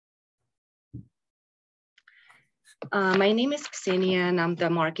My name is Ksenia, and I'm the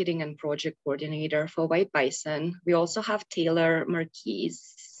marketing and project coordinator for White Bison. We also have Taylor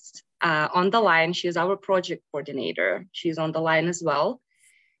Marquise on the line. She's our project coordinator. She's on the line as well.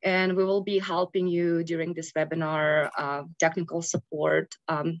 And we will be helping you during this webinar, technical support.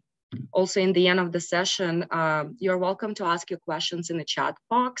 Also, in the end of the session, you're welcome to ask your questions in the chat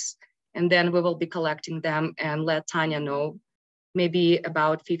box, and then we will be collecting them and let Tanya know maybe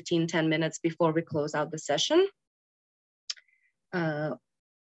about 10 minutes before we close out the session.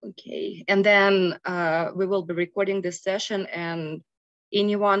 Okay, and then we will be recording this session, and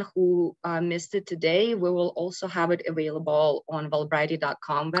anyone who missed it today, we will also have it available on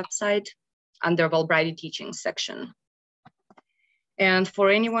wellbriety.com website under Wellbriety teaching section. And for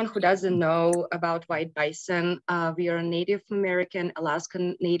anyone who doesn't know about White Bison, we are a Native American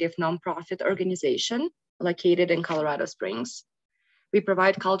Alaskan Native nonprofit organization located in Colorado Springs. We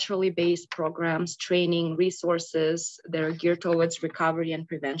provide culturally based programs, training, resources that are geared towards recovery and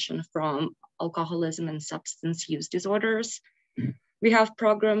prevention from alcoholism and substance use disorders. We have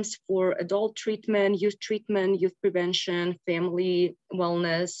programs for adult treatment, youth prevention, family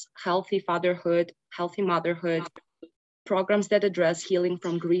wellness, healthy fatherhood, healthy motherhood, programs that address healing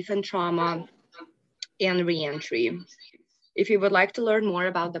from grief and trauma, and reentry. If you would like to learn more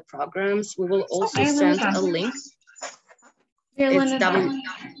about the programs, we will also send a link. It's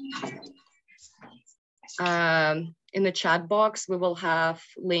in the chat box, we will have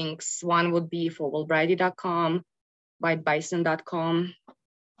links. One would be for wellbriety.com, whitebison.com,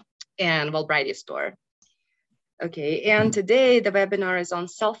 and Wellbriety store. Okay, and today the webinar is on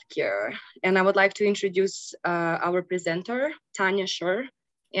self-care, and I would like to introduce our presenter, Tanya Schur.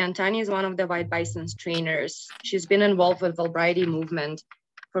 And Tanya is one of the White Bison's trainers. She's been involved with Wellbriety movement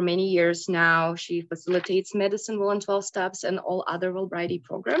for many years now. She facilitates Medicine Will in 12 Steps and all other Wellbriety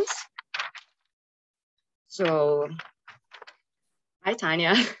programs. So, hi,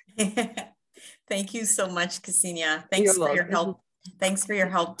 Tanya. Thank you so much, Ksenia. Thanks for your help. Thanks for your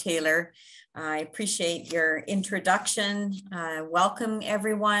help, Taylor. I appreciate your introduction. Welcome,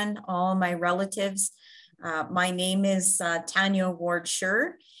 everyone, all my relatives. My name is Tanya Ward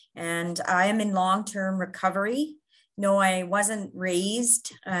Schur, and I am in long-term recovery. No, I wasn't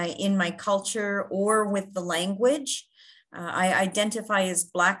raised in my culture or with the language. I identify as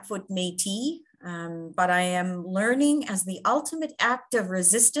Blackfoot Métis, but I am learning as the ultimate act of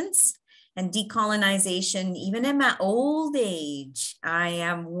resistance and decolonization, even in my old age. I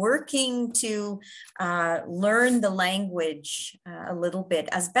am working to learn the language a little bit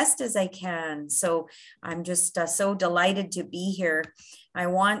as best as I can. So I'm just so delighted to be here. I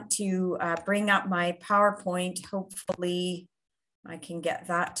want to bring up my PowerPoint. Hopefully I can get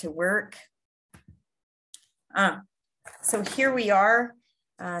that to work. So here we are.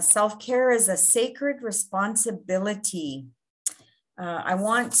 Self-care is a sacred responsibility. I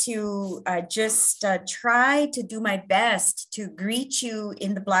want to just try to do my best to greet you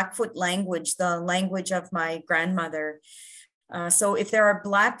in the Blackfoot language, the language of my grandmother. So if there are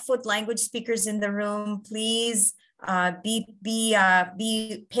Blackfoot language speakers in the room, please be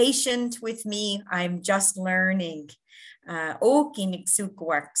patient with me. I'm just learning. O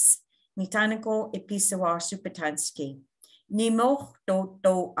kiniksukwaks, nitaniko episawa supatanski. Nimoch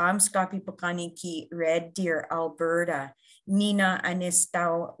to amskapi pakani ki Red Deer, Alberta. Nina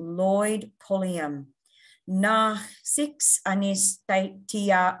Anistau Lloyd Pulliam. Na 6 Anis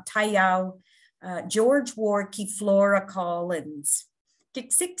Tayau George War ki Flora Collins.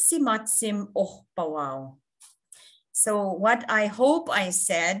 Kiksiksi Matsim Ohpawau. So what I hope I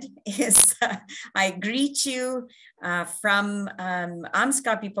said is I greet you from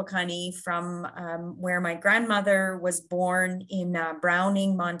Amskapi Pokani, from where my grandmother was born in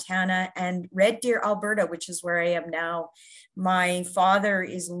Browning, Montana, and Red Deer, Alberta, which is where I am now. My father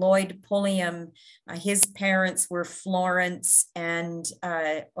is Lloyd Pulliam. His parents were Florence and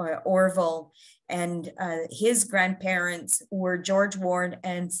Orville. And his grandparents were George Ward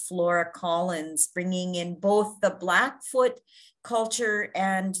and Flora Collins, bringing in both the Blackfoot culture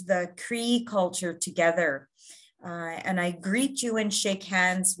and the Cree culture together. And I greet you and shake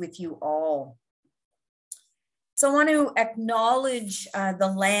hands with you all. So I want to acknowledge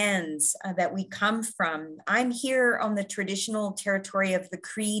the lands that we come from. I'm here on the traditional territory of the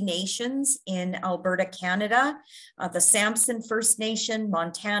Cree Nations in Alberta, Canada, the Sampson First Nation,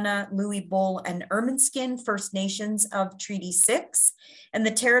 Montana, Louis Bull, and Ermineskin First Nations of Treaty 6, and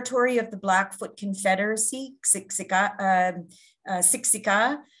the territory of the Blackfoot Confederacy, Siksika,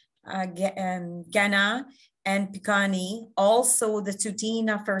 Gana, and Piikani, also the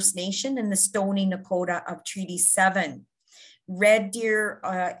Tsuut'ina First Nation and the Stoney Nakoda of Treaty 7. Red Deer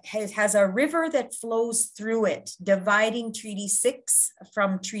has a river that flows through it, dividing Treaty 6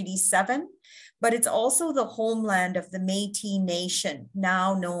 from Treaty 7, but it's also the homeland of the Métis Nation,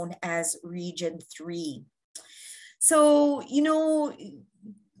 now known as Region 3. So, you know,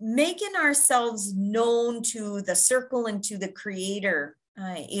 making ourselves known to the circle and to the Creator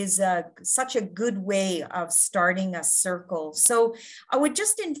is such a good way of starting a circle. So I would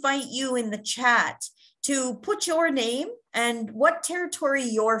just invite you in the chat to put your name and what territory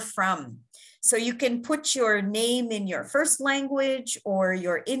you're from. So you can put your name in your first language or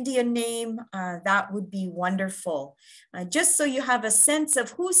your Indian name. That would be wonderful. Just so you have a sense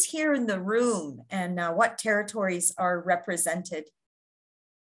of who's here in the room and what territories are represented.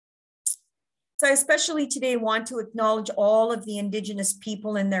 So I especially today want to acknowledge all of the Indigenous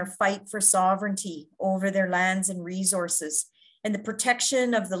people in their fight for sovereignty over their lands and resources, and the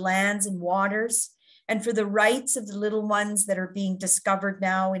protection of the lands and waters, and for the rights of the little ones that are being discovered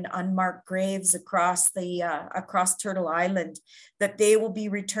now in unmarked graves across Turtle Island, that they will be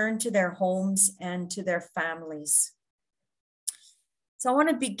returned to their homes and to their families. So I want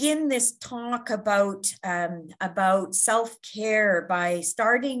to begin this talk about self-care by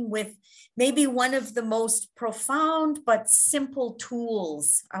starting with maybe one of the most profound but simple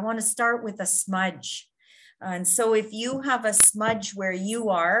tools. I want to start with a smudge. And so if you have a smudge where you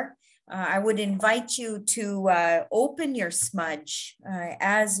are, I would invite you to open your smudge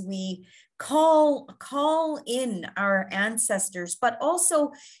as we call in our ancestors, but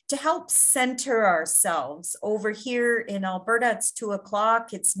also to help center ourselves. Over here in Alberta, it's 2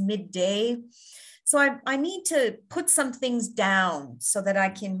 o'clock, it's midday. So I need to put some things down so that I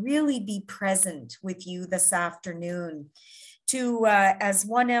can really be present with you this afternoon. To, as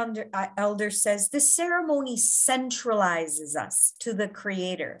one elder says, this ceremony centralizes us to the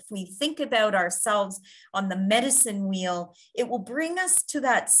Creator. If we think about ourselves on the medicine wheel, it will bring us to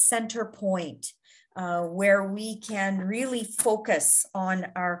that center point where we can really focus on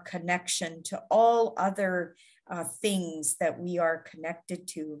our connection to all other things that we are connected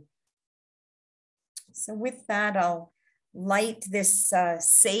to. So with that, I'll light this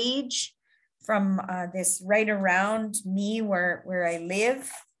sage from this right around me where I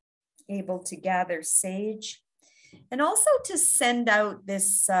live, able to gather sage, and also to send out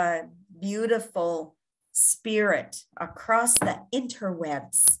this beautiful spirit across the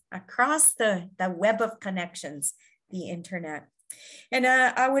interwebs, across the web of connections, the internet. And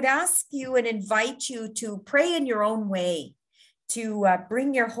I would ask you and invite you to pray in your own way, to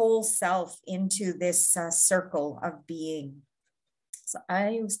bring your whole self into this circle of being. So I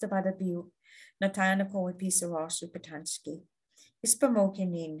used to bada be Natana ko episara supatanski.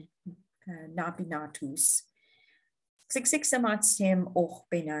 Ispamokenin nabinatus. Siksamatstim och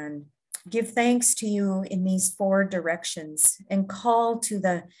benan. Give thanks to you in these 4 directions and call to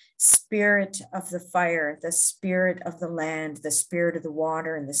the spirit of the fire, the spirit of the land, the spirit of the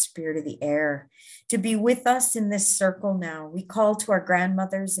water, and the spirit of the air to be with us in this circle now. We call to our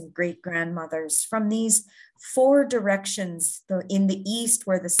grandmothers and great-grandmothers from these 4 directions, in the east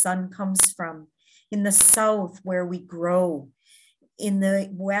where the sun comes from, in the south where we grow, in the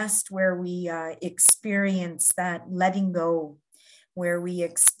west where we experience that letting go, where we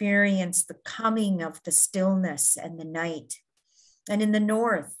experience the coming of the stillness and the night. And in the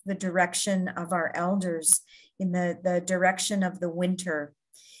north, the direction of our elders, in the direction of the winter,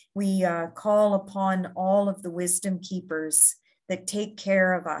 we call upon all of the wisdom keepers that take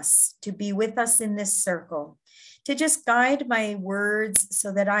care of us to be with us in this circle, to just guide my words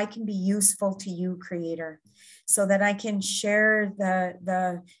so that I can be useful to you, Creator, so that I can share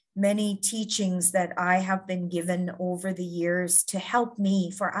the many teachings that I have been given over the years to help me,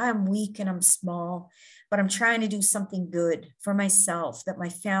 for I am weak and I'm small, but I'm trying to do something good for myself, that my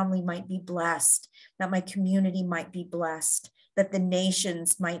family might be blessed, that my community might be blessed, that the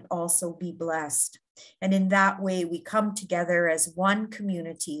nations might also be blessed. And in that way, we come together as one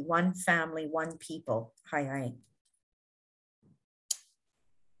community, one family, one people. Hi.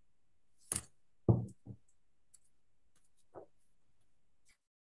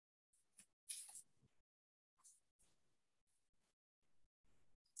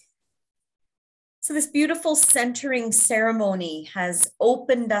 So this beautiful centering ceremony has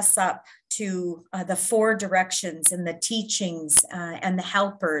opened us up to the 4 directions and the teachings and the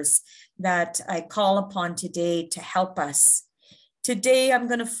helpers that I call upon today to help us. Today, I'm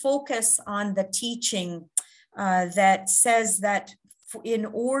going to focus on the teaching that says that in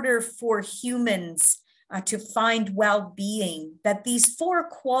order for humans to find well-being, that these 4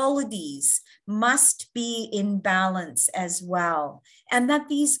 qualities must be in balance as well, and that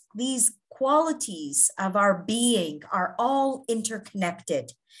these qualities of our being are all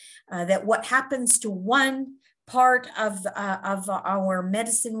interconnected, that what happens to one part of our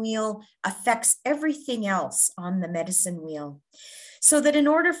medicine wheel affects everything else on the medicine wheel. So that in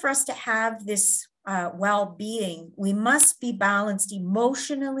order for us to have this well-being, we must be balanced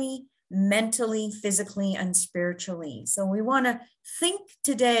emotionally, mentally, physically, and spiritually. So we want to think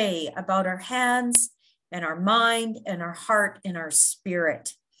today about our hands and our mind and our heart and our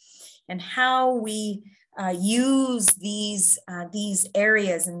spirit, and how we use these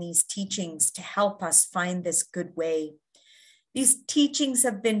areas and these teachings to help us find this good way. These teachings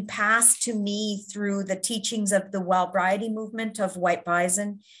have been passed to me through the teachings of the Wellbriety movement of White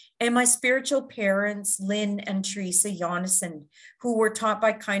Bison and my spiritual parents, Lynn and Teresa Jonasson, who were taught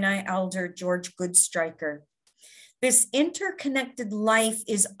by Kainai Elder George Goodstriker. This interconnected life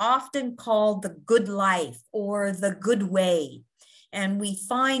is often called the good life or the good way. And we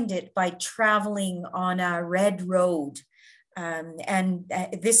find it by traveling on a red road.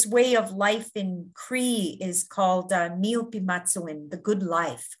 This way of life in Cree is called Miupimatsuin, the good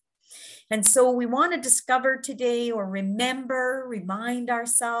life. And so we want to discover today, or remind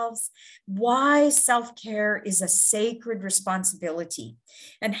ourselves why self-care is a sacred responsibility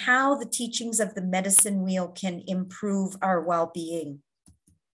and how the teachings of the medicine wheel can improve our well-being.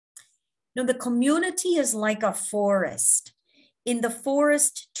 Now, the community is like a forest. In the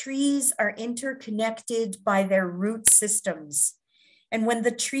forest, trees are interconnected by their root systems. And when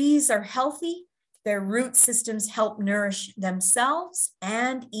the trees are healthy, their root systems help nourish themselves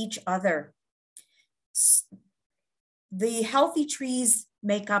and each other. The healthy trees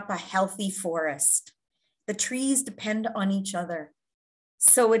make up a healthy forest. The trees depend on each other.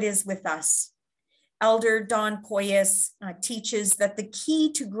 So it is with us. Elder Don Koyes teaches that the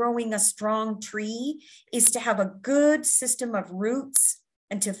key to growing a strong tree is to have a good system of roots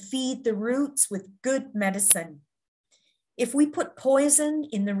and to feed the roots with good medicine. If we put poison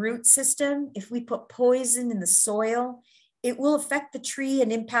in the root system, if we put poison in the soil, it will affect the tree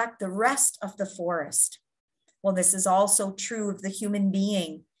and impact the rest of the forest. Well, this is also true of the human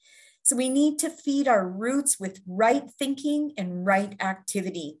being. So we need to feed our roots with right thinking and right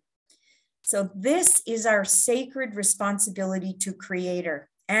activity. So this is our sacred responsibility to Creator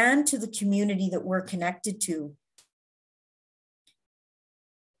and to the community that we're connected to.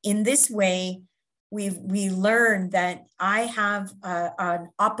 In this way, we learned that I have an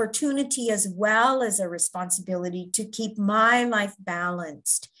opportunity as well as a responsibility to keep my life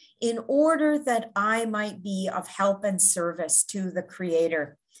balanced in order that I might be of help and service to the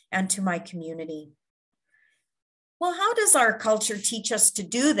Creator and to my community. Well, how does our culture teach us to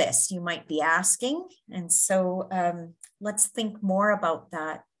do this? You might be asking. And so let's think more about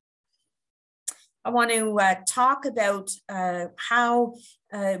that. I want to talk about how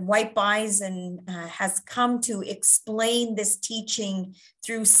White Bison has come to explain this teaching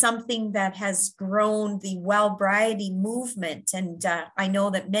through something that has grown the Wellbriety movement. And I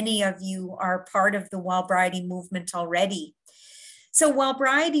know that many of you are part of the Wellbriety movement already. So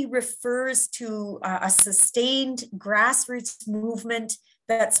Wellbriety refers to a sustained grassroots movement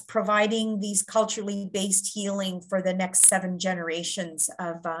that's providing these culturally based healing for the next 7 generations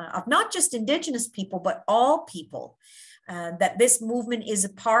of not just Indigenous people, but all people. That this movement is a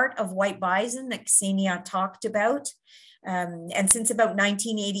part of White Bison that Ksenia talked about. And since about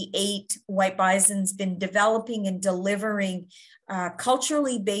 1988, White Bison's been developing and delivering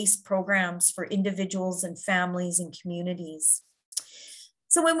culturally based programs for individuals and families and communities.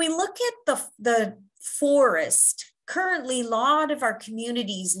 So when we look at the forest, currently a lot of our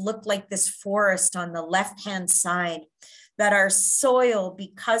communities look like this forest on the left-hand side, that our soil,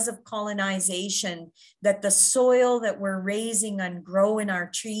 because of colonization, that the soil that we're raising and growing our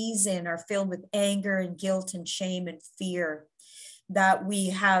trees in are filled with anger and guilt and shame and fear, that we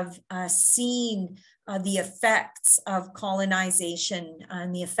have seen the effects of colonization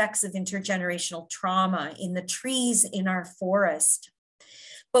and the effects of intergenerational trauma in the trees in our forest.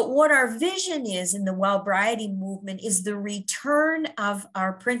 But what our vision is in the Wellbriety movement is the return of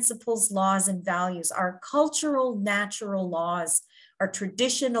our principles, laws, and values, our cultural, natural laws, our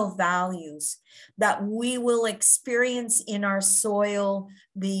traditional values, that we will experience in our soil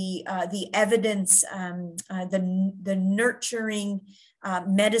the evidence, the nurturing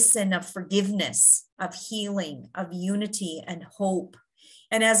medicine of forgiveness, of healing, of unity and hope.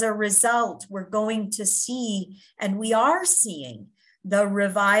 And as a result, we're going to see, and we are seeing, the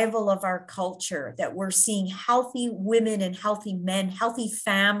revival of our culture, that we're seeing healthy women and healthy men, healthy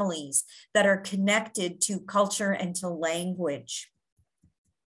families that are connected to culture and to language.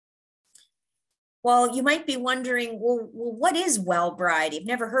 Well, you might be wondering, well, what is Wellbriety? I've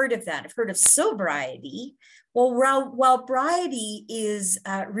never heard of that. I've heard of sobriety. Well, Wellbriety is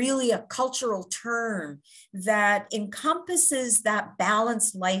really a cultural term that encompasses that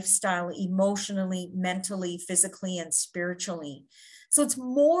balanced lifestyle emotionally, mentally, physically, and spiritually. So it's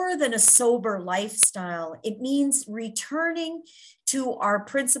more than a sober lifestyle. It means returning to our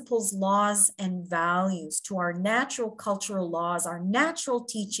principles, laws, and values, to our natural cultural laws, our natural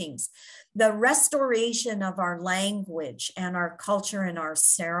teachings, the restoration of our language and our culture and our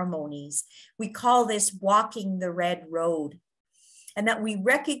ceremonies. We call this walking the red road. And that we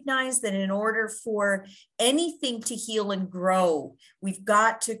recognize that in order for anything to heal and grow, we've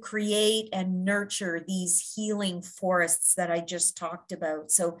got to create and nurture these healing forests that I just talked about.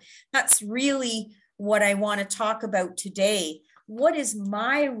 So that's really what I want to talk about today. What is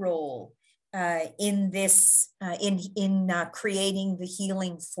my role in this, in creating the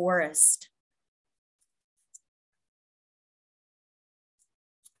healing forest?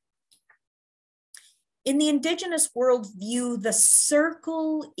 In the Indigenous worldview, the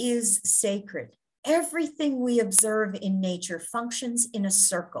circle is sacred. Everything we observe in nature functions in a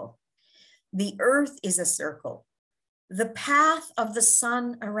circle. The earth is a circle. The path of the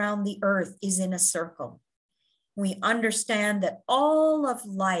sun around the earth is in a circle. We understand that all of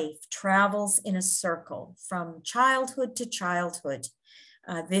life travels in a circle from childhood to childhood.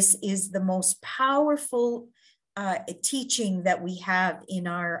 This is the most powerful teaching that we have in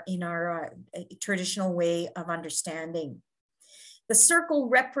our traditional way of understanding. The circle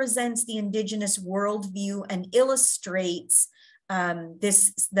represents the Indigenous worldview and illustrates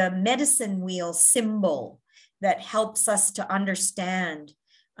the medicine wheel symbol that helps us to understand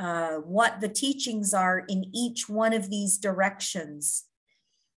what the teachings are in each one of these directions.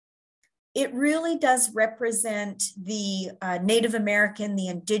 It really does represent the Native American, the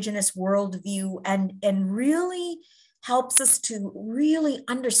Indigenous worldview, and really helps us to really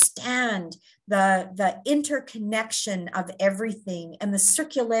understand the interconnection of everything and the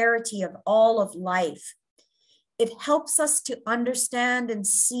circularity of all of life. It helps us to understand and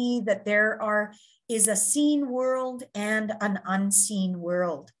see that there is a seen world and an unseen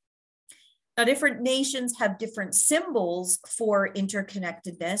world. Now, different nations have different symbols for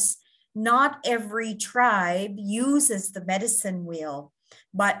interconnectedness. Not every tribe uses the medicine wheel,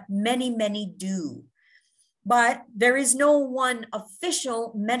 but many, many do. But there is no one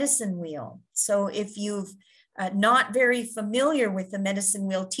official medicine wheel. So if you've not very familiar with the medicine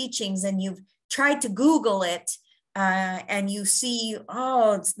wheel teachings and you've tried to Google it and you see,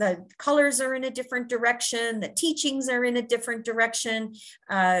 oh, the colors are in a different direction, the teachings are in a different direction,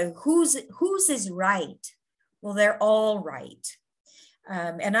 whose is right? Well, they're all right.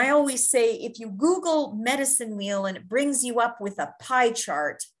 And I always say, if you Google medicine wheel and it brings you up with a pie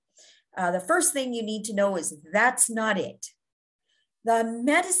chart, the first thing you need to know is that's not it. The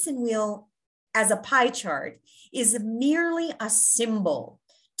medicine wheel as a pie chart is merely a symbol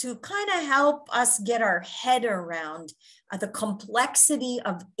to kind of help us get our head around the complexity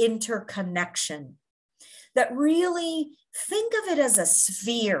of interconnection. That really, think of it as a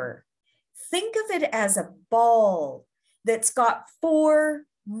sphere. Think of it as a ball that's got four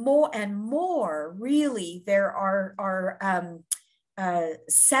more and more. Really, there are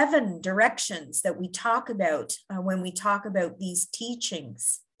 7 directions that we talk about when we talk about these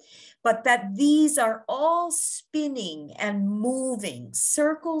teachings, but that these are all spinning and moving,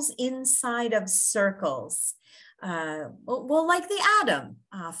 circles inside of circles. Well, like the atom,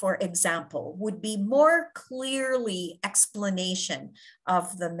 for example, would be more clearly explanation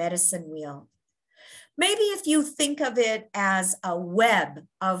of the medicine wheel. Maybe if you think of it as a web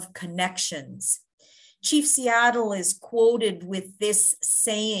of connections. Chief Seattle is quoted with this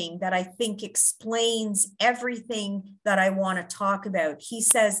saying that I think explains everything that I want to talk about. He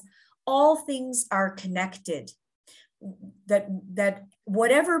says, all things are connected, that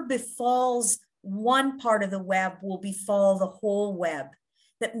whatever befalls one part of the web will befall the whole web,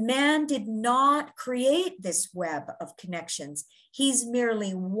 that man did not create this web of connections. He's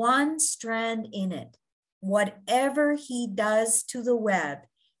merely one strand in it. Whatever he does to the web,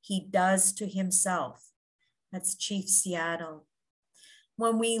 he does to himself. That's Chief Seattle.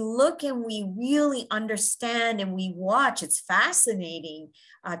 When we look and we really understand and we watch, it's fascinating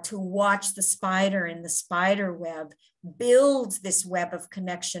to watch the spider in the spider web build this web of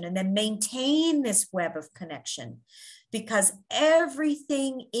connection and then maintain this web of connection, because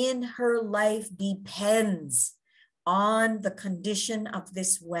everything in her life depends on the condition of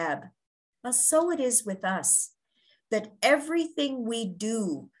this web. Well, so it is with us, that everything we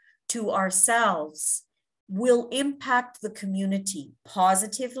do to ourselves will impact the community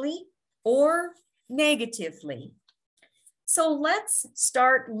positively or negatively. So let's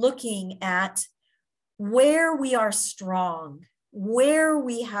start looking at where we are strong, where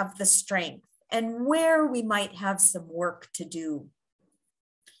we have the strength, and where we might have some work to do.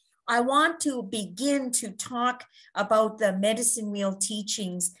 I want to begin to talk about the medicine wheel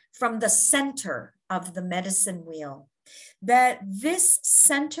teachings from the center of the medicine wheel. That this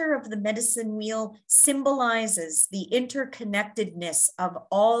center of the medicine wheel symbolizes the interconnectedness of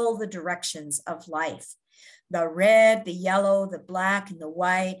all the directions of life. The red, the yellow, the black, and the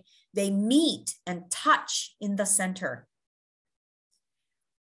white, they meet and touch in the center.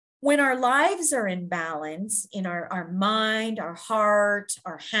 When our lives are in balance, in our mind, our heart,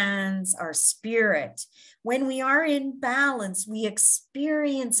 our hands, our spirit, when we are in balance, we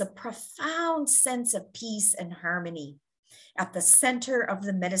experience a profound sense of peace and harmony at the center of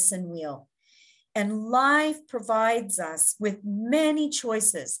the medicine wheel. And life provides us with many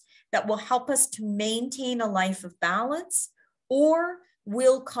choices that will help us to maintain a life of balance or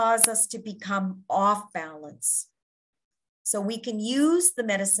will cause us to become off balance. So we can use the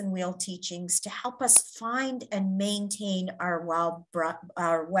medicine wheel teachings to help us find and maintain our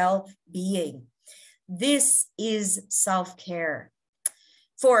well-being. This is self-care.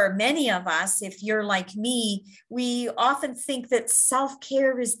 For many of us, if you're like me, we often think that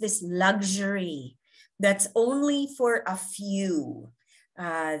self-care is this luxury that's only for a few,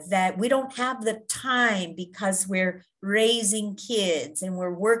 that we don't have the time because we're raising kids and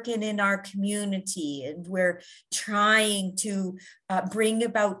we're working in our community and we're trying to bring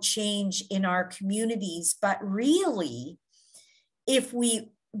about change in our communities. But really,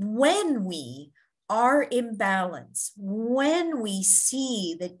 when we are in balance, when we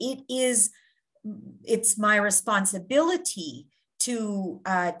see that it's my responsibility to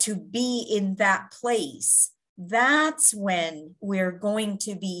be in that place, that's when we're going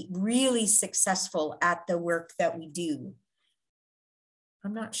to be really successful at the work that we do.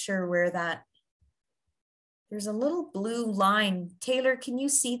 I'm not sure where there's a little blue line. Taylor, can you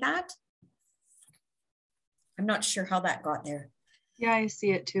see that? I'm not sure how that got there. Yeah, I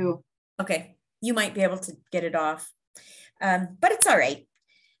see it too. Okay, you might be able to get it off, but it's all right.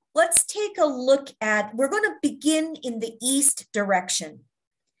 Let's take a look at, we're going to begin in the east direction.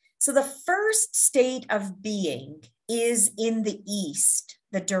 So the first state of being is in the east,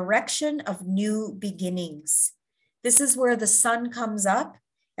 the direction of new beginnings. This is where the sun comes up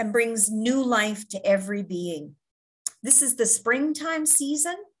and brings new life to every being. This is the springtime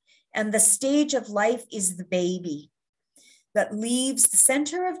season, and the stage of life is the baby that leaves the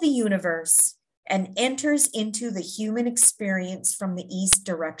center of the universe and enters into the human experience from the east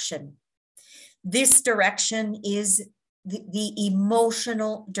direction. This direction is the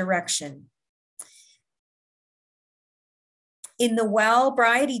emotional direction. In the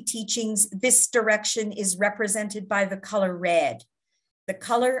Wellbriety teachings, this direction is represented by the color red, the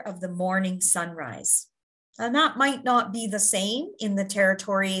color of the morning sunrise. And that might not be the same in the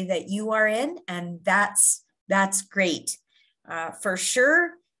territory that you are in, and that's great. For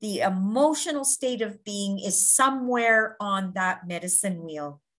sure, the emotional state of being is somewhere on that medicine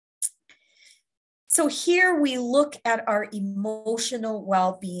wheel. So here we look at our emotional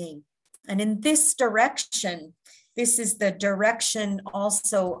well-being. And in this direction, this is the direction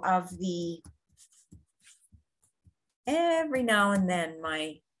also of the, every now and then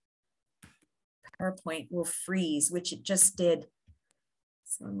my PowerPoint will freeze, which it just did.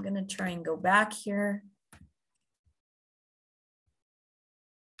 So I'm going to try and go back here.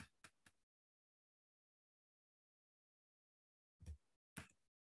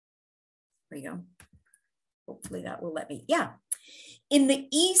 There we go. Hopefully that will let me, yeah. In the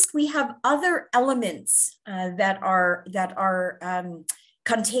east, we have other elements that are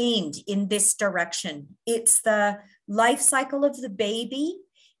contained in this direction. It's the life cycle of the baby.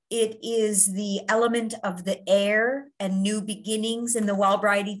 It is the element of the air and new beginnings. In the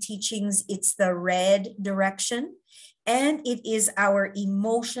Wellbriety teachings, it's the red direction. And it is our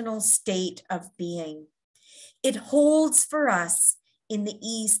emotional state of being. It holds for us in the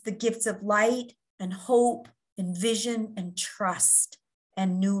east the gifts of light and hope and vision and trust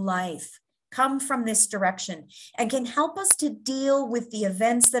and new life come from this direction and can help us to deal with the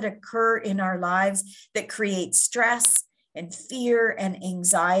events that occur in our lives that create stress and fear and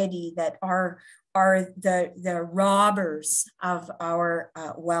anxiety that are the robbers of our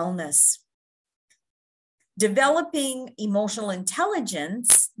wellness. Developing emotional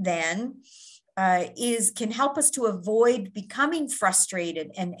intelligence then can help us to avoid becoming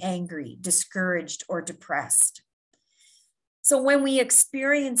frustrated and angry, discouraged, or depressed. So when we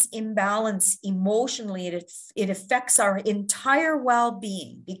experience imbalance emotionally, it affects our entire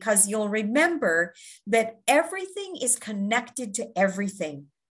well-being, because you'll remember that everything is connected to everything.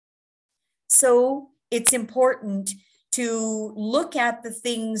 So it's important to look at the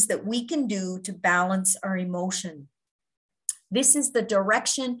things that we can do to balance our emotion. This is the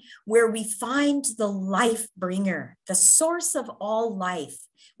direction where we find the life bringer, the source of all life,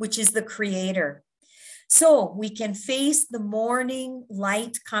 which is the creator. So we can face the morning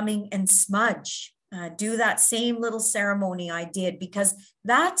light coming and smudge. Do that same little ceremony I did, because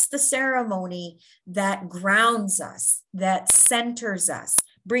that's the ceremony that grounds us, that centers us,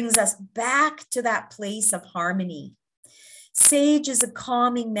 brings us back to that place of harmony. Sage is a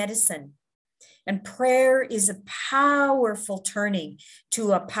calming medicine, and prayer is a powerful turning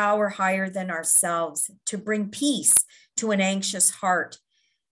to a power higher than ourselves to bring peace to an anxious heart.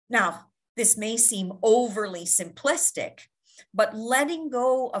 Now, this may seem overly simplistic, but letting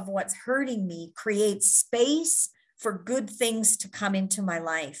go of what's hurting me creates space for good things to come into my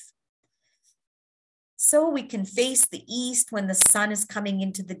life. So we can face the east when the sun is coming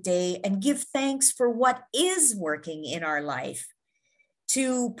into the day and give thanks for what is working in our life.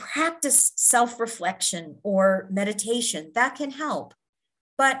 To practice self-reflection or meditation, that can help.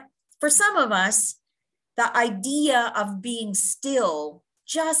 But for some of us, the idea of being still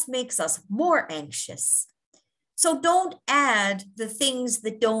just makes us more anxious. So don't add the things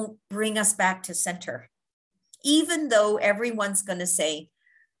that don't bring us back to center. Even though everyone's going to say,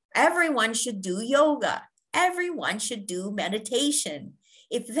 everyone should do yoga, everyone should do meditation.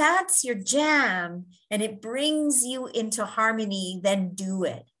 If that's your jam and it brings you into harmony, then do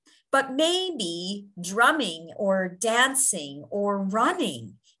it. But maybe drumming or dancing or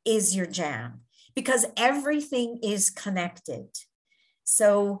running is your jam, because everything is connected.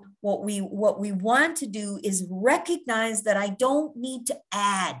 So what we want to do is recognize that I don't need to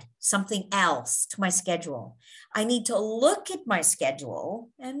add something else to my schedule. I need to look at my schedule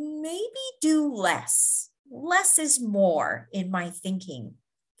and maybe do less. Less is more in my thinking.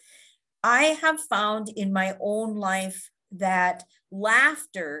 I have found in my own life that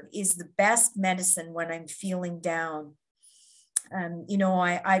laughter is the best medicine when I'm feeling down. You know,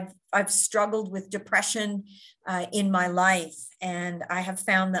 I've struggled with depression in my life, and I have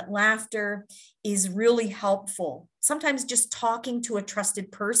found that laughter is really helpful. Sometimes just talking to a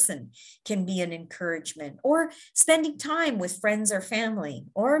trusted person can be an encouragement, or spending time with friends or family,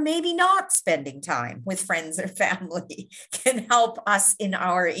 or maybe not spending time with friends or family can help us in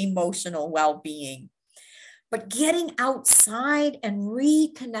our emotional well-being. But getting outside and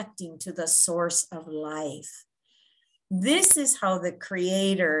reconnecting to the source of life. This is how the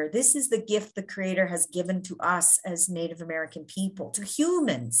creator, this is the gift the creator has given to us as Native American people, to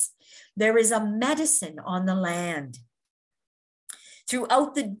humans. There is a medicine on the land.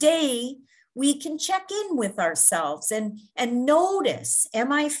 Throughout the day, we can check in with ourselves and notice,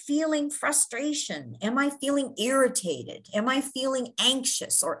 am I feeling frustration? Am I feeling irritated? Am I feeling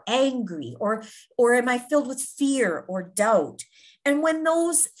anxious or angry? Or am I filled with fear or doubt? And when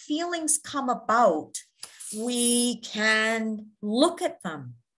those feelings come about, we can look at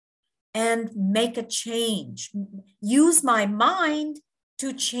them and make a change. Use my mind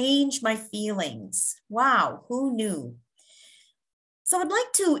to change my feelings. Wow, who knew? So I'd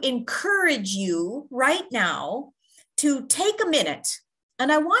like to encourage you right now to take a minute,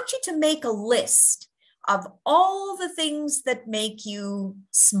 and I want you to make a list of all the things that make you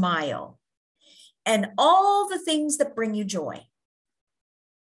smile and all the things that bring you joy.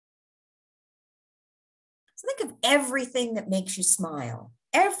 So think of everything that makes you smile,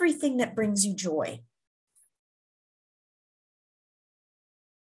 everything that brings you joy.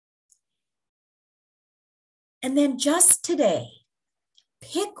 And then just today,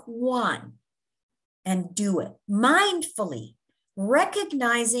 pick one and do it mindfully,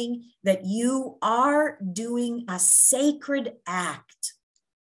 recognizing that you are doing a sacred act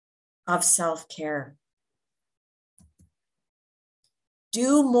of self-care.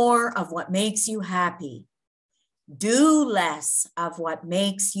 Do more of what makes you happy. Do less of what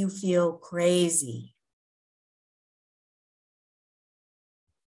makes you feel crazy.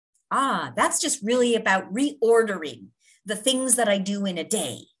 That's just really about reordering the things that I do in a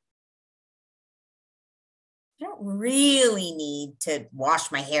day. I don't really need to wash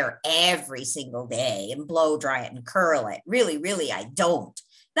my hair every single day and blow dry it and curl it. Really, I don't.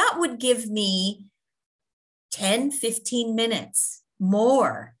 That would give me 10, 15 minutes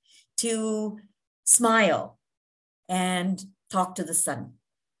more to smile and talk to the sun.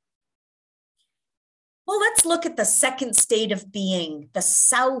 Well, let's look at the second state of being, the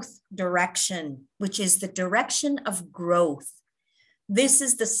south direction, which is the direction of growth. This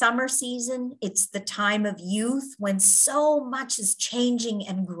is the summer season. It's the time of youth when so much is changing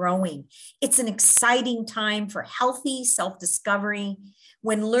and growing. It's an exciting time for healthy self-discovery,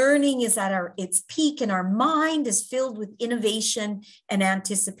 when learning is at its peak and our mind is filled with innovation and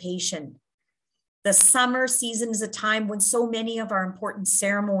anticipation. The summer season is a time when so many of our important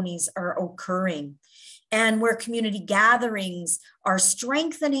ceremonies are occurring, and where community gatherings are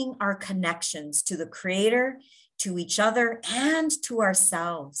strengthening our connections to the Creator, to each other, and to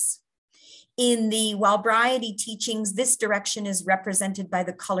ourselves. In the Wellbriety teachings, this direction is represented by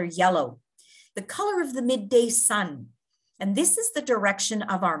the color yellow, the color of the midday sun. And this is the direction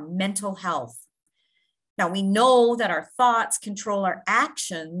of our mental health. Now, we know that our thoughts control our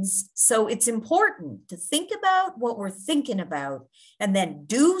actions, so it's important to think about what we're thinking about and then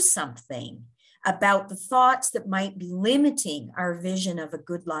do something about the thoughts that might be limiting our vision of a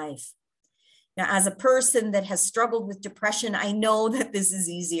good life. Now, as a person that has struggled with depression, I know that this is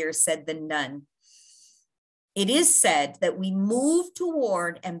easier said than done. It is said that we move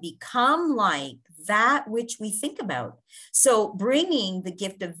toward and become like that which we think about. So bringing the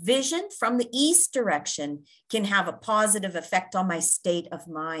gift of vision from the east direction can have a positive effect on my state of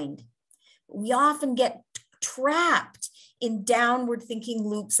mind. We often get trapped in downward thinking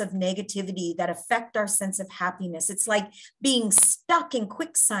loops of negativity that affect our sense of happiness. It's like being stuck in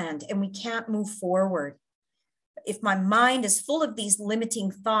quicksand and we can't move forward. If my mind is full of these limiting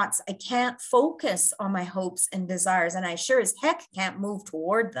thoughts, I can't focus on my hopes and desires, and I sure as heck can't move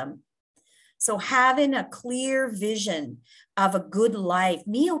toward them. So having a clear vision of a good life,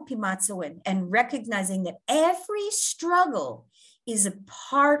 and recognizing that every struggle is a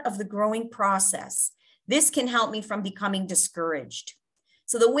part of the growing process, this can help me from becoming discouraged.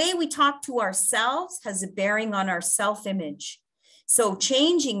 So the way we talk to ourselves has a bearing on our self-image. So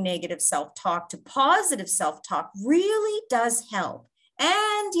changing negative self-talk to positive self-talk really does help,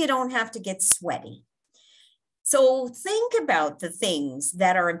 and you don't have to get sweaty. So think about the things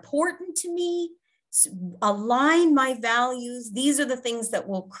that are important to me, align my values. These are the things that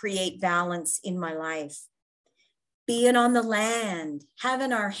will create balance in my life. Being on the land,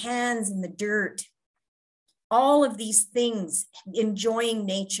 having our hands in the dirt, all of these things, enjoying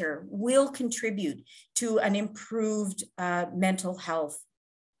nature, will contribute to an improved mental health.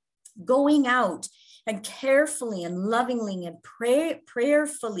 Going out and carefully and lovingly and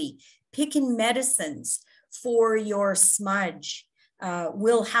prayerfully picking medicines for your smudge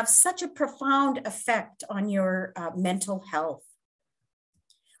will have such a profound effect on your mental health.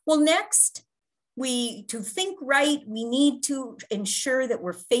 Well, next, to think right, we need to ensure that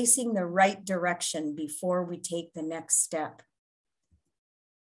we're facing the right direction before we take the next step.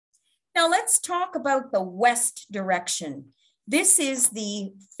 Now let's talk about the west direction. This is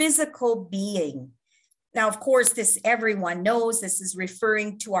the physical being. Now, of course, everyone knows this is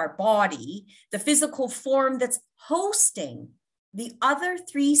referring to our body, the physical form that's hosting the other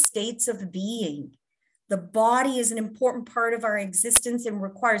three states of being. The body is an important part of our existence and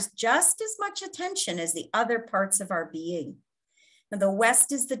requires just as much attention as the other parts of our being. Now, the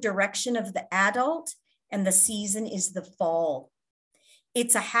west is the direction of the adult, and the season is the fall.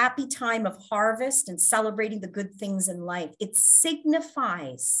 It's a happy time of harvest and celebrating the good things in life. It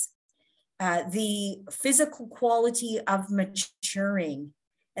signifies the physical quality of maturing.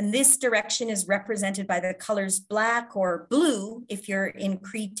 And this direction is represented by the colors black or blue if you're in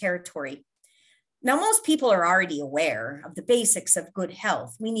Cree territory. Now, most people are already aware of the basics of good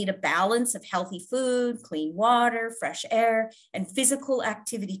health. We need a balance of healthy food, clean water, fresh air, and physical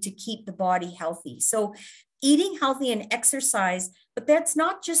activity to keep the body healthy. So eating healthy and exercise, but that's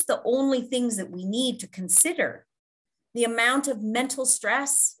not just the only things that we need to consider. The amount of mental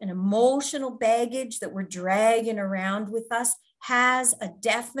stress and emotional baggage that we're dragging around with us has a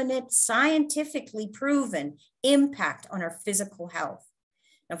definite, scientifically proven impact on our physical health.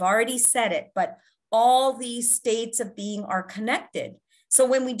 I've already said it, but all these states of being are connected. So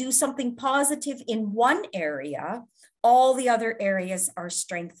when we do something positive in one area, all the other areas are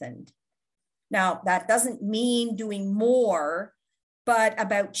strengthened. Now, that doesn't mean doing more, but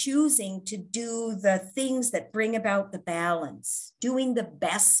about choosing to do the things that bring about the balance, doing the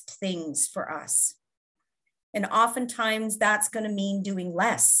best things for us. And oftentimes that's going to mean doing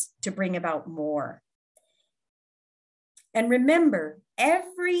less to bring about more. And remember,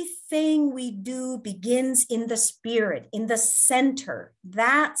 everything we do begins in the spirit, in the center.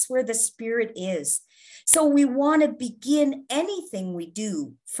 That's where the spirit is. So we want to begin anything we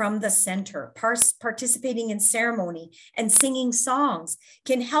do from the center. Participating in ceremony and singing songs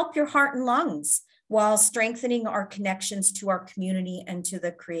can help your heart and lungs while strengthening our connections to our community and to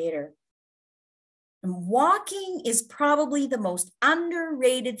the Creator. And walking is probably the most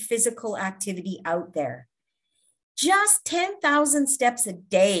underrated physical activity out there. Just 10,000 steps a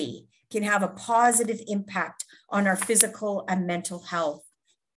day can have a positive impact on our physical and mental health.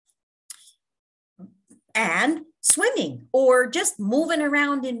 And swimming or just moving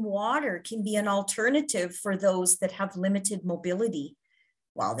around in water can be an alternative for those that have limited mobility.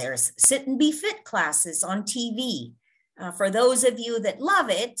 While there's sit and be fit classes on TV. For those of you that love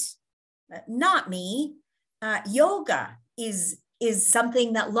it, not me, yoga is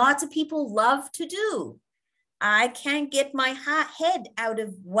something that lots of people love to do. I can't get my head out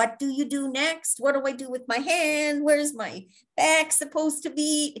of what do you do next? What do I do with my hand? Where's my back supposed to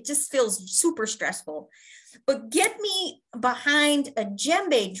be? It just feels super stressful. But get me behind a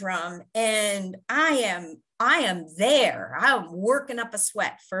djembe drum and I am there. I'm working up a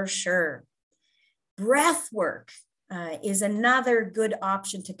sweat for sure. Breath work is another good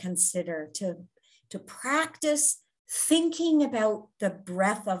option to consider, to practice thinking about the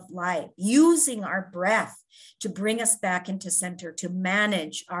breath of life, using our breath to bring us back into center, to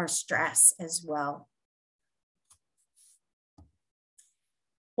manage our stress as well.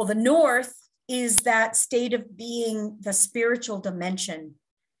 Well, the north is that state of being, the spiritual dimension.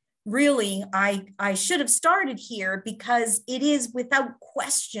 Really, I should have started here because it is without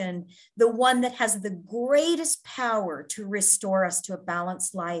question the one that has the greatest power to restore us to a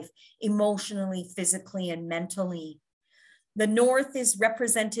balanced life, emotionally, physically, and mentally. The north is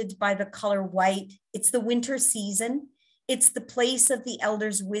represented by the color white. It's the winter season. It's the place of the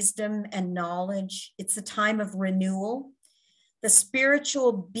elders' wisdom and knowledge. It's the time of renewal. The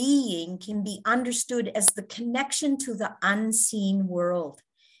spiritual being can be understood as the connection to the unseen world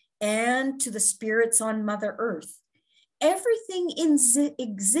and to the spirits on Mother Earth. Everything in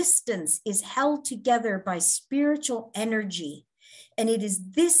existence is held together by spiritual energy, and it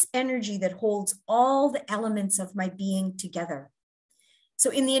is this energy that holds all the elements of my being together. So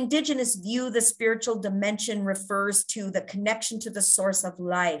in the Indigenous view, the spiritual dimension refers to the connection to the source of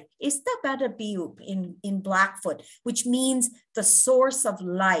life, in Blackfoot, which means the source of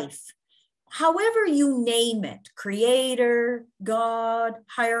life. However you name it, creator, God,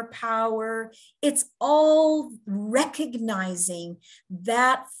 higher power, it's all recognizing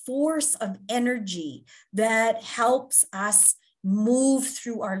that force of energy that helps us move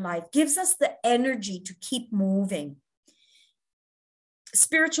through our life, gives us the energy to keep moving.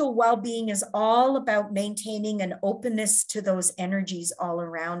 Spiritual well-being is all about maintaining an openness to those energies all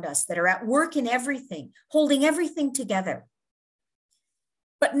around us that are at work in everything, holding everything together.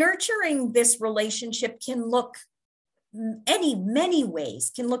 But nurturing this relationship can look many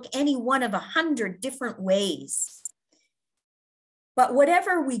ways, can look any one of 100 different ways. But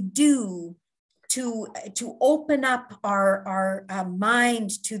whatever we do to open up our mind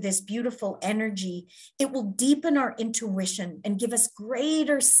to this beautiful energy, it will deepen our intuition and give us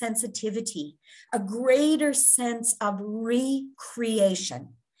greater sensitivity, a greater sense of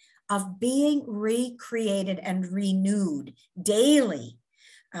recreation, of being recreated and renewed daily,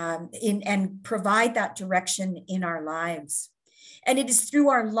 and provide that direction in our lives. And it is through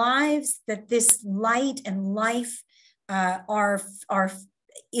our lives that this light and life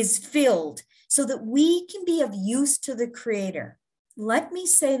is filled, so that we can be of use to the Creator. Let me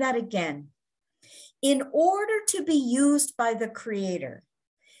say that again. In order to be used by the Creator,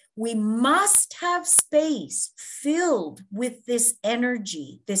 we must have space filled with this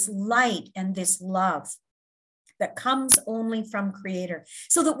energy, this light, and this love that comes only from Creator,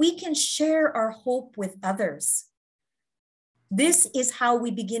 so that we can share our hope with others. This is how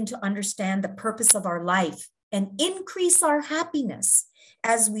we begin to understand the purpose of our life and increase our happiness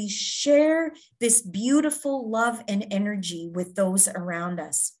as we share this beautiful love and energy with those around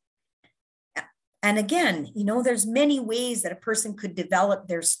us. And again, there's many ways that a person could develop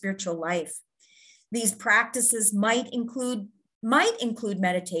their spiritual life. These practices might include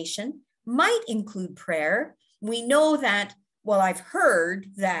meditation, might include prayer. We know that, well, I've heard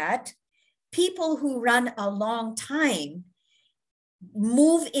that people who run a long time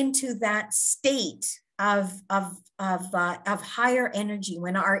move into that state of higher energy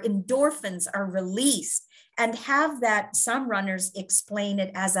when our endorphins are released, and have that, some runners explain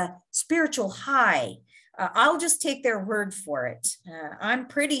it as a spiritual high. I'll just take their word for it. I'm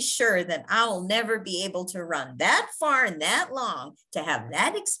pretty sure that I'll never be able to run that far and that long to have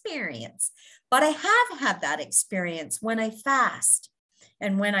that experience. But I have had that experience when I fast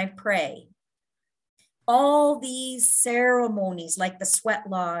and when I pray. All these ceremonies like the Sweat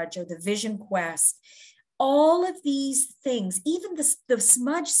Lodge or the Vision Quest, all of these things, even the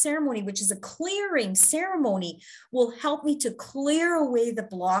smudge ceremony, which is a clearing ceremony, will help me to clear away the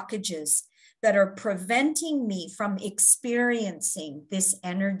blockages that are preventing me from experiencing this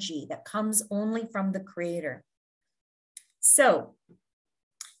energy that comes only from the Creator. So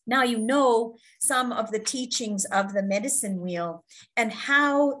now you know some of the teachings of the medicine wheel and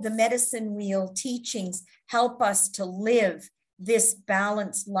how the medicine wheel teachings help us to live this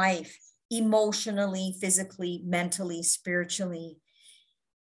balanced life emotionally, physically, mentally, spiritually.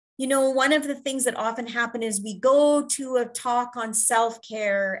 You know, one of the things that often happen is we go to a talk on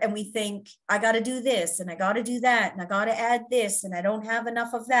self-care and we think, I got to do this and I got to do that and I got to add this and I don't have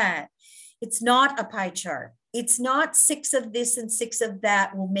enough of that. It's not a pie chart. It's not 6 of this and 6 of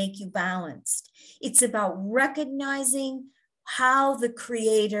that will make you balanced. It's about recognizing how the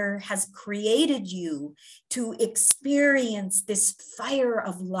Creator has created you to experience this fire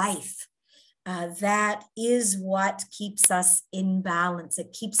of life. That is what keeps us in balance.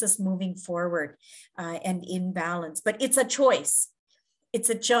 It keeps us moving forward and in balance. But it's a choice. It's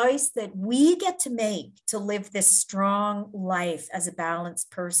a choice that we get to make to live this strong life as a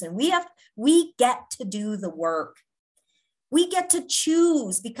balanced person. We get to do the work. We get to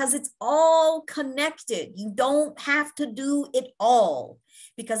choose because it's all connected. You don't have to do it all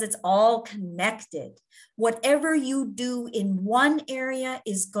because it's all connected. Whatever you do in one area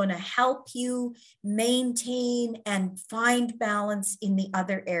is going to help you maintain and find balance in the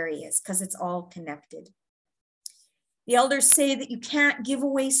other areas because it's all connected. The elders say that you can't give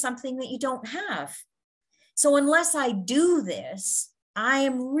away something that you don't have. So unless I do this, I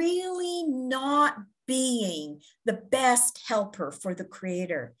am really not being the best helper for the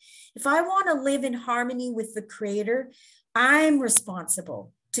Creator. If I want to live in harmony with the Creator, I'm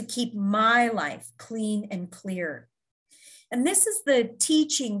responsible to keep my life clean and clear. And this is the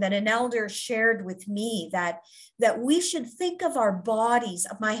teaching that an elder shared with me, that we should think of our bodies,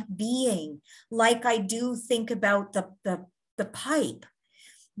 of my being, like I do think about the pipe.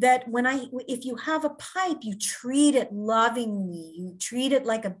 That if you have a pipe, you treat it lovingly, you treat it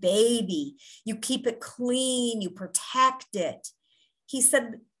like a baby, you keep it clean, you protect it. He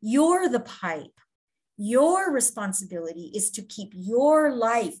said, you're the pipe. Your responsibility is to keep your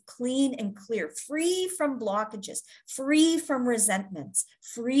life clean and clear, free from blockages, free from resentments,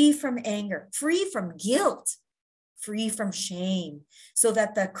 free from anger, free from guilt, free from shame, so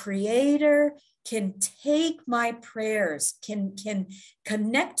that the Creator can take my prayers, can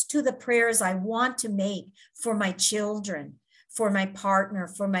connect to the prayers I want to make for my children, for my partner,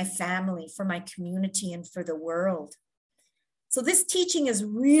 for my family, for my community, and for the world. So this teaching has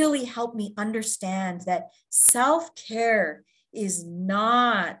really helped me understand that self-care is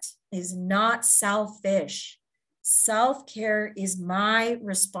not selfish. Self-care is my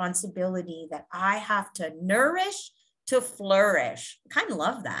responsibility that I have to nourish to flourish. I kind of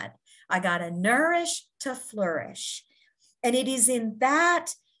love that. I got to nourish to flourish. And it is in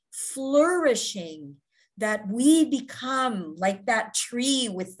that flourishing that we become like that tree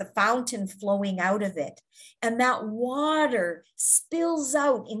with the fountain flowing out of it. And that water spills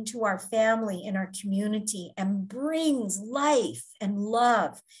out into our family and our community and brings life and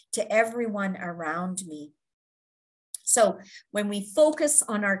love to everyone around me. So when we focus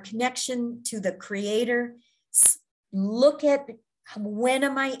on our connection to the Creator, look at when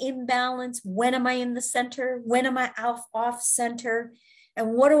am I in balance? When am I in the center? When am I off center?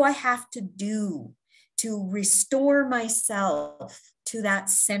 And what do I have to do to restore myself to that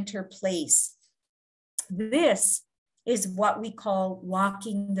center place? This is what we call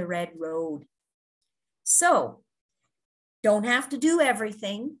walking the red road. So don't have to do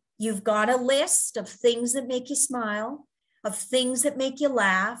everything. You've got a list of things that make you smile, of things that make you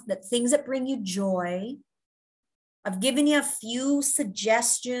laugh, that things that bring you joy. I've given you a few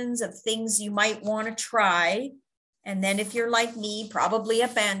suggestions of things you might want to try. And then if you're like me, probably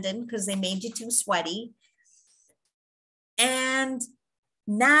abandon because they made you too sweaty. And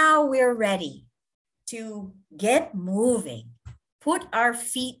now we're ready to get moving, put our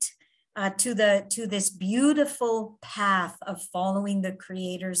feet to this beautiful path of following the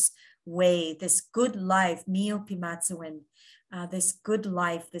Creator's way, this good life, Mio Pimatsuen, this good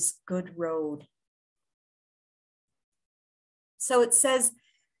life, this good road. So it says,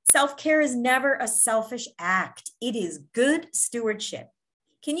 self-care is never a selfish act. It is good stewardship.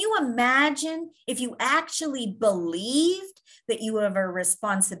 Can you imagine if you actually believed that you have a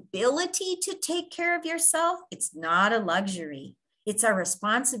responsibility to take care of yourself? It's not a luxury. It's a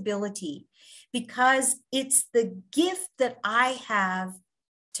responsibility because it's the gift that I have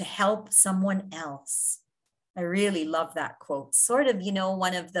to help someone else. I really love that quote. Sort of,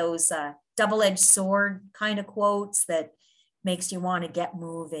 one of those double-edged sword kind of quotes that makes you want to get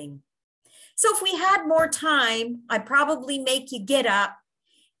moving. So if we had more time, I'd probably make you get up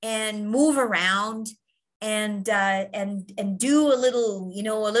and move around and do a little,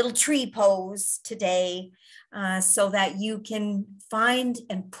 a little tree pose today, so that you can find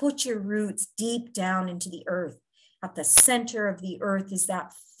and put your roots deep down into the earth. At the center of the earth is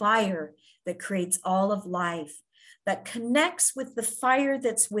that fire that creates all of life, that connects with the fire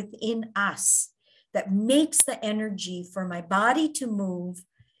that's within us, that makes the energy for my body to move,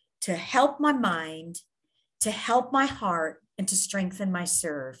 to help my mind, to help my heart, and to strengthen my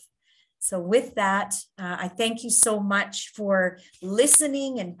serve. So with that, I thank you so much for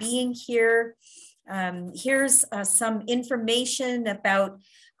listening and being here. Here's some information about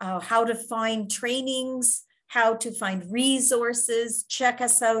how to find trainings, how to find resources. Check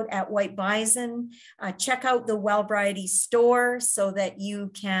us out at White Bison. Check out the Wellbriety store so that you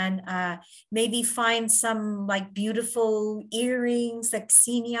can maybe find some like beautiful earrings that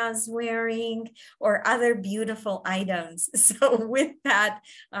Ksenia's wearing or other beautiful items. So with that,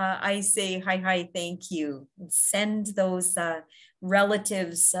 I say hi, thank you. Send those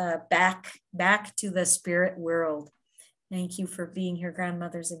relatives back to the spirit world. Thank you for being here,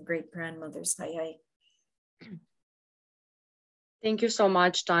 grandmothers and great grandmothers. Hi. Thank you so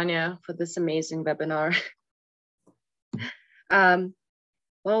much, Tanya, for this amazing webinar.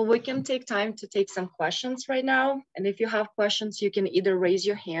 Well, we can take time to take some questions right now. And if you have questions, you can either raise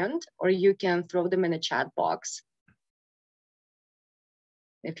your hand or you can throw them in a chat box.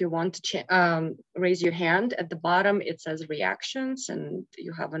 If you want to raise your hand, at the bottom, it says reactions, and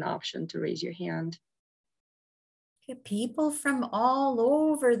you have an option to raise your hand. People from all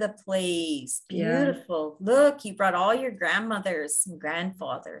over the place. Beautiful. Yeah. Look, you brought all your grandmothers and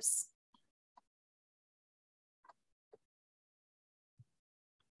grandfathers.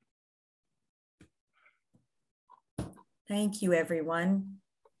 Thank you, everyone.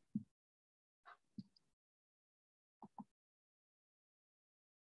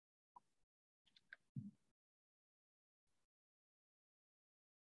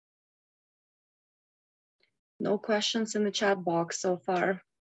 No questions in the chat box so far.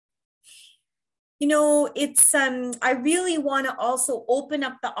 It's I really want to also open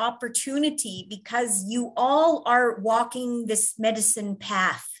up the opportunity, because you all are walking this medicine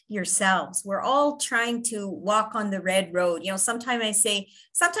path yourselves. We're all trying to walk on the red road. Sometimes I say,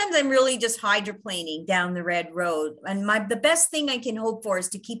 sometimes I'm really just hydroplaning down the red road. And the best thing I can hope for is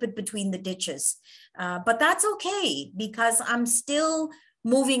to keep it between the ditches. But that's okay, because I'm still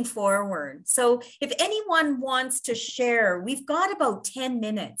moving forward. So if anyone wants to share, we've got about 10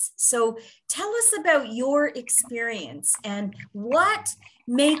 minutes. So tell us about your experience and what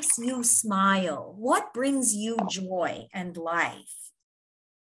makes you smile. What brings you joy and life?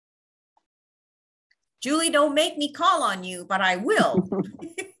 Julie, don't make me call on you, but I will.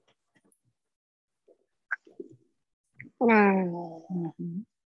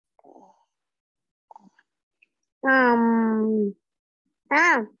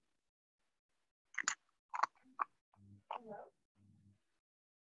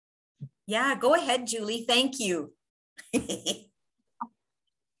 Yeah, go ahead, Julie. Thank you. It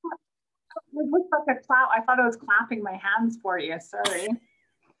looks like a clap. I thought I was clapping my hands for you. Sorry.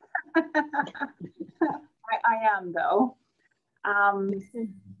 I am though.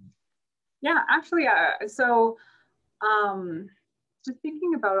 Yeah, actually, just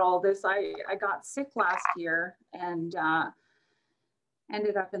thinking about all this, I got sick last year and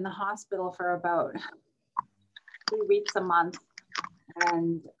ended up in the hospital for about 3 weeks, a month.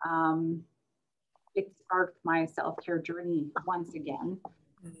 And it sparked my self-care journey once again.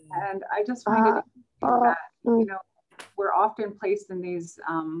 And I just find it that, we're often placed in these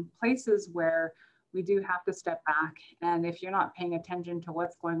places where we do have to step back. And if you're not paying attention to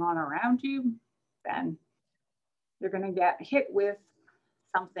what's going on around you, then you're going to get hit with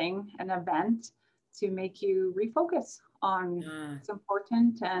something, an event, to make you refocus on what's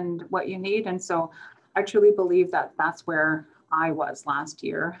important and what you need. And so I truly believe that that's where I was last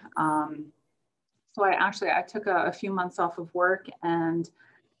year. So I took a few months off of work, and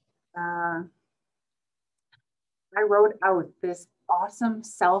I wrote out this awesome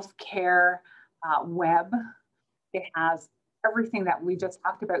self-care web. It has everything that we just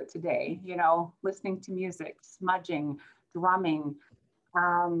talked about today, listening to music, smudging, drumming,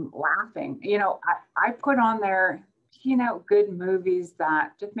 laughing. I put on there, good movies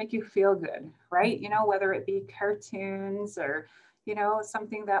that just make you feel good, right? Whether it be cartoons or,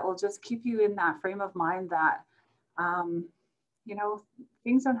 something that will just keep you in that frame of mind that,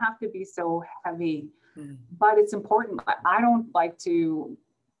 things don't have to be so heavy, but it's important. I don't like to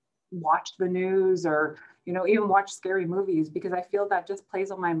watch the news or, even watch scary movies, because I feel that just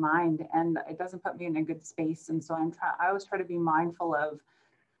plays on my mind and it doesn't put me in a good space. And so I always try to be mindful of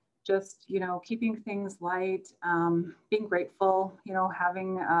just, you know, keeping things light, being grateful, you know,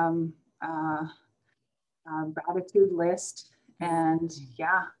 having gratitude list, and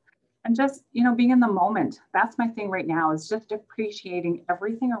yeah, and just, you know, being in the moment. That's my thing right now, is just appreciating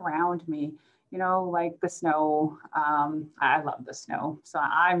everything around me, you know, like the snow. I love the snow, so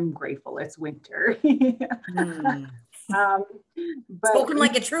I'm grateful it's winter. But Spoken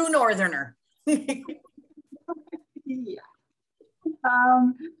like a true northerner. Yeah.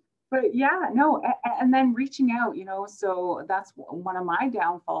 But yeah, no, and then reaching out, you know, so that's one of my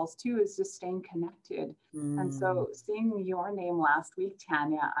downfalls too, is just staying connected. And so seeing your name last week,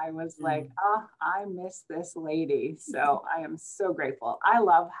 Tanya, I was like, oh, I miss this lady. So I am so grateful. I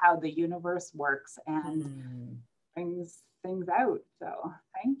love how the universe works and brings things out. So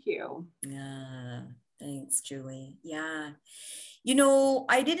thank you. Yeah, thanks, Julie. Yeah. You know,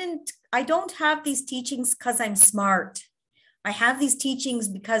 I don't have these teachings because I'm smart. I have these teachings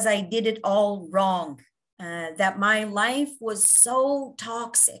because I did it all wrong, that my life was so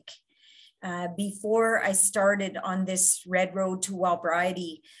toxic before I started on this red road to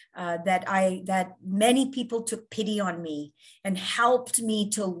Wellbriety, that many people took pity on me and helped me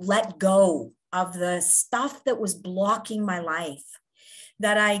to let go of the stuff that was blocking my life,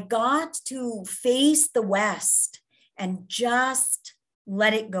 that I got to face the West and just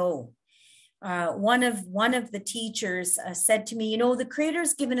let it go. One of the teachers said to me, you know, the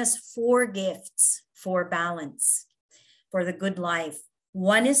Creator's given us 4 gifts for balance, for the good life.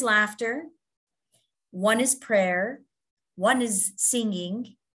 One is laughter, one is prayer, one is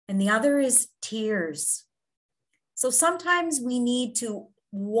singing, and the other is tears. So sometimes we need to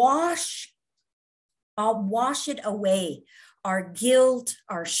wash it away. Our guilt,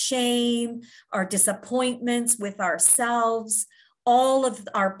 our shame, our disappointments with ourselves, all of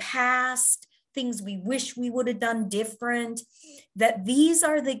our past, things we wish we would have done different, that these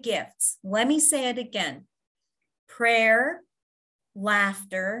are the gifts. Let me say it again: prayer,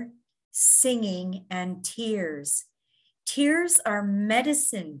 laughter, singing, and tears. Tears are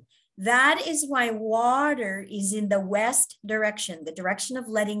medicine. That is why water is in the west direction, the direction of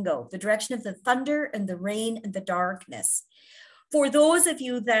letting go, the direction of the thunder and the rain and the darkness. For those of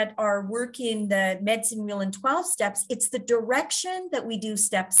you that are working the medicine wheel in 12 steps, it's the direction that we do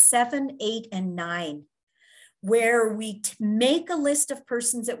steps 7, 8, and 9, where we make a list of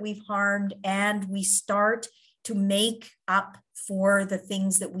persons that we've harmed and we start to make up for the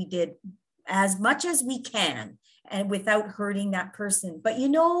things that we did as much as we can and without hurting that person. But you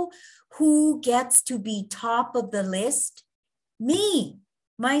know who gets to be top of the list? Me,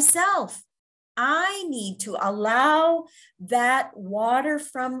 myself. I need to allow that water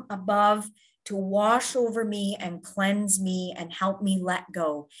from above to wash over me and cleanse me and help me let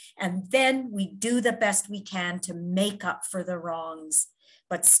go. And then we do the best we can to make up for the wrongs,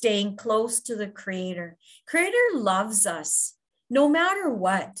 but staying close to the Creator. Creator loves us no matter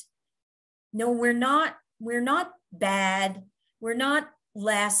what. No, we're not bad. We're not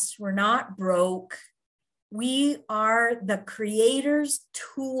less. We're not broke. We are the Creator's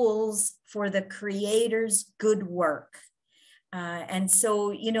tools for the Creator's good work. And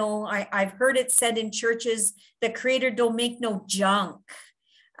so, you know, I've heard it said in churches, the Creator don't make no junk.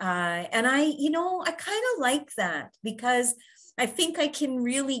 And I kind of like that, because I think I can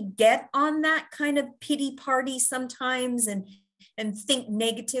really get on that kind of pity party sometimes and think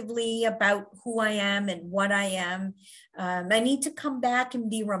negatively about who I am and what I am. I need to come back and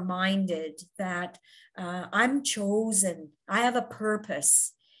be reminded that I'm chosen. I have a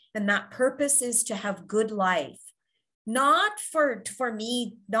purpose, and that purpose is to have good life, not for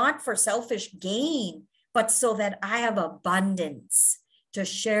me, not for selfish gain, but so that I have abundance to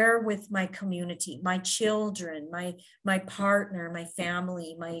share with my community, my children, my partner, my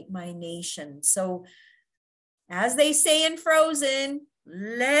family, my nation. So, as they say in Frozen,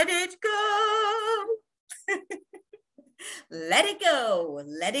 let it go. Let it go.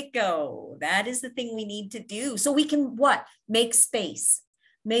 Let it go. That is the thing we need to do. So we can what? Make space.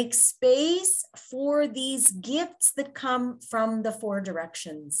 Make space for these gifts that come from the 4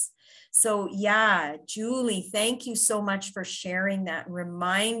 directions. So yeah, Julie, thank you so much for sharing that,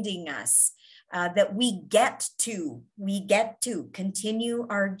 reminding us that we get to continue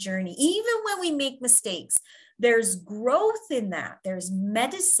our journey. Even when we make mistakes, there's growth in that. There's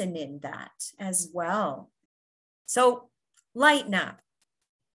medicine in that as well. So lighten up,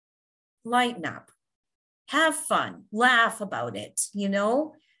 have fun, laugh about it, you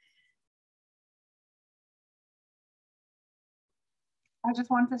know? I just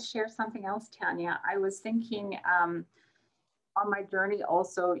wanted to share something else, Tanya. I was thinking on my journey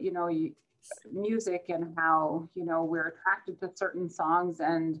also, you know, music and how, you know, we're attracted to certain songs.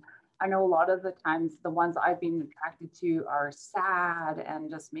 And I know a lot of the times the ones I've been attracted to are sad and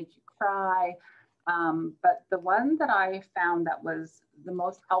just make you cry. But the one that I found that was the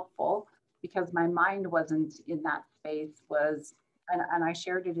most helpful, because my mind wasn't in that space, was, and I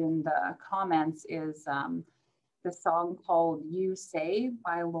shared it in the comments, is the song called You Say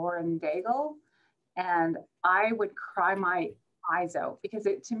by Lauren Daigle. And I would cry my eyes out, because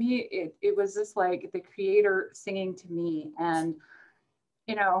to me, it was just like the creator singing to me. And,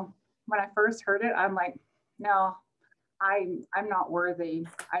 you know, when I first heard it, I'm like, no, I'm not worthy.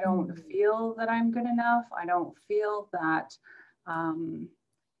 I don't feel that I'm good enough. I don't feel that,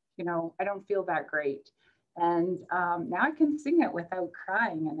 you know, I don't feel that great. And now I can sing it without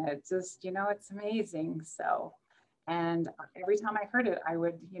crying. And it's just, you know, it's amazing. So, and every time I heard it, I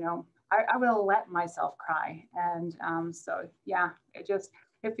would, you know, I will let myself cry. And so, yeah, it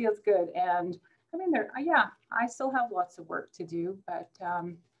feels good. And I mean, yeah, I still have lots of work to do, but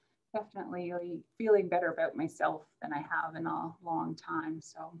definitely feeling better about myself than I have in a long time.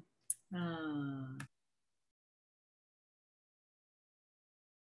 So.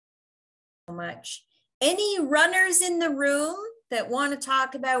 So much. Any runners in the room that want to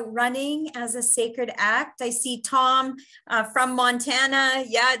talk about running as a sacred act? I see Tom from Montana.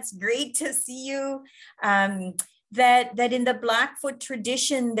 Yeah, it's great to see you. That in the Blackfoot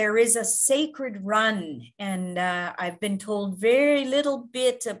tradition, there is a sacred run. And I've been told very little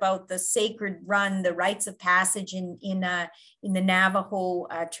bit about the sacred run, the rites of passage in the Navajo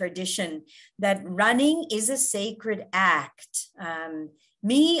tradition, that running is a sacred act. I'm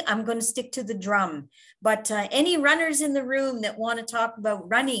going to stick to the drum, but any runners in the room that want to talk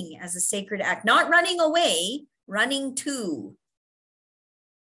about running as a sacred act, not running away, running to.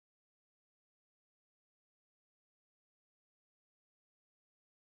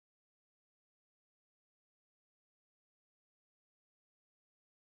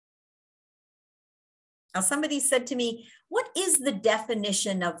 Now, somebody said to me, what is the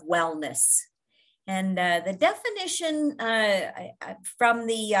definition of wellness? And the definition from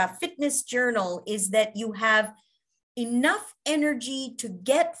the Fitness Journal is that you have enough energy to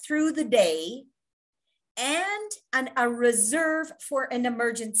get through the day and a reserve for an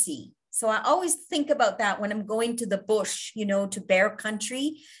emergency. So I always think about that when I'm going to the bush, you know, to bear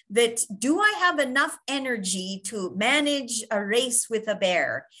country, that do I have enough energy to manage a race with a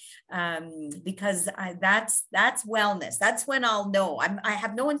bear? Because that's wellness. That's when I'll know. I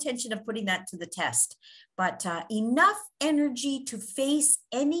have no intention of putting that to the test, but enough energy to face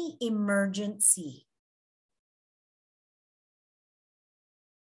any emergency.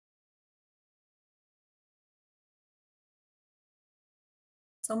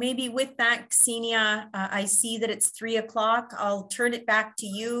 So maybe with that, Ksenia, I see that it's 3 o'clock. I'll turn it back to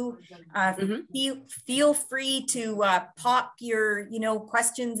you. Feel free to pop your,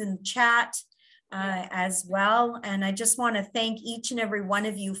 questions in the chat as well. And I just want to thank each and every one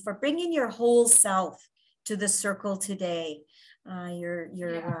of you for bringing your whole self to the circle today.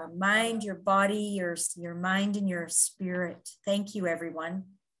 Your mind, your body, your mind and your spirit. Thank you, everyone.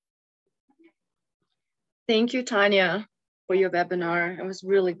 Thank you, Tanya, for your webinar. It was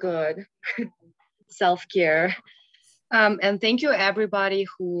really good. Self-care. And thank you everybody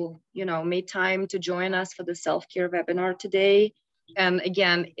who, made time to join us for the self-care webinar today. And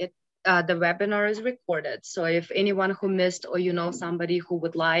again, the webinar is recorded. So if anyone who missed, or somebody who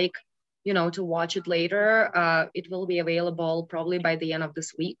would like, to watch it later, it will be available probably by the end of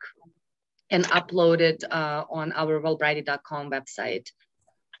this week and uploaded on our wellbriety.com website.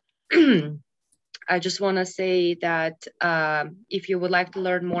 I just want to say that if you would like to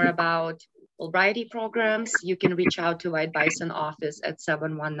learn more about Wellbriety programs, you can reach out to White Bison office at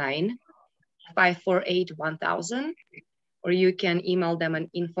 719-548-1000, or you can email them at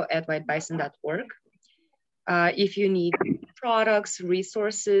info@whitebison.org. If you need products,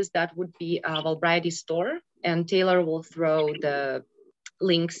 resources, that would be a Wellbriety store, and Taylor will throw the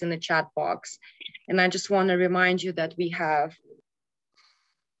links in the chat box. And I just want to remind you that we have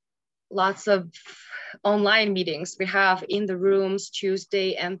lots of online meetings. We have in the rooms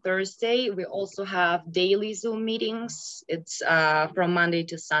Tuesday and Thursday. We also have daily Zoom meetings. It's from Monday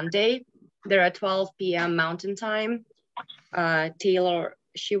to Sunday. They're at 12 p.m. Mountain Time. Taylor,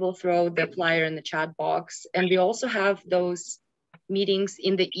 she will throw the flyer in the chat box. And we also have those meetings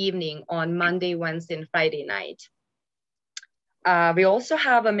in the evening on Monday, Wednesday, and Friday night. We also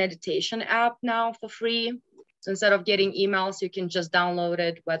have a meditation app now for free. So instead of getting emails, you can just download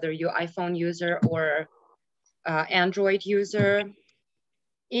it, whether you're iPhone user or Android user.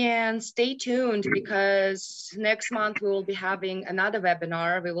 And stay tuned, because next month we will be having another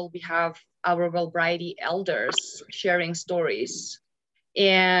webinar. We will our Wellbriety elders sharing stories.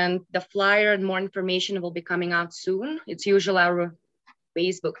 And the flyer and more information will be coming out soon. It's usually our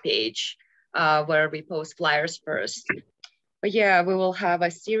Facebook page where we post flyers first. But yeah, we will have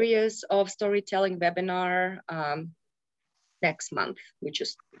a series of storytelling webinar next month, which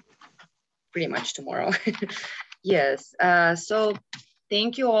is pretty much tomorrow. Yes, so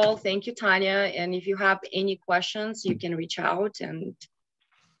thank you all. Thank you, Tanya. And if you have any questions, you can reach out, and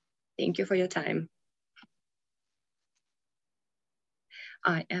thank you for your time.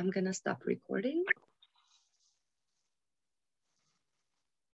 I am gonna stop recording.